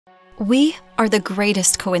We are the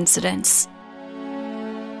greatest coincidence,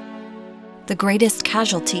 the greatest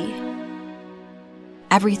casualty.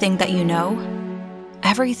 Everything that you know,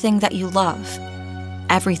 everything that you love,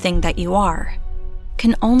 everything that you are,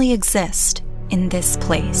 can only exist in this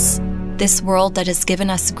place. This world that has given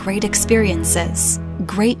us great experiences,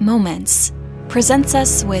 great moments, presents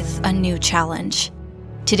us with a new challenge.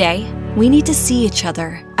 Today, we need to see each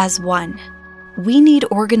other as one. We need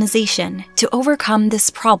organization to overcome this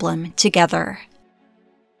problem together.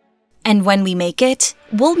 And when we make it,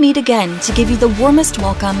 we'll meet again to give you the warmest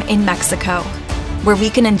welcome in Mexico, where we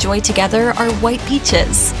can enjoy together our white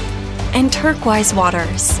beaches and turquoise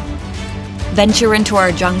waters. Venture into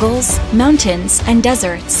our jungles, mountains, and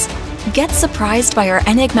deserts. Get surprised by our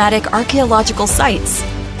enigmatic archaeological sites,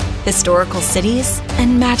 historical cities,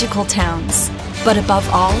 and magical towns. But above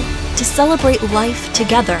all, to celebrate life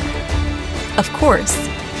together. Of course,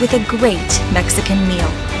 with a great Mexican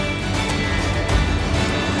meal.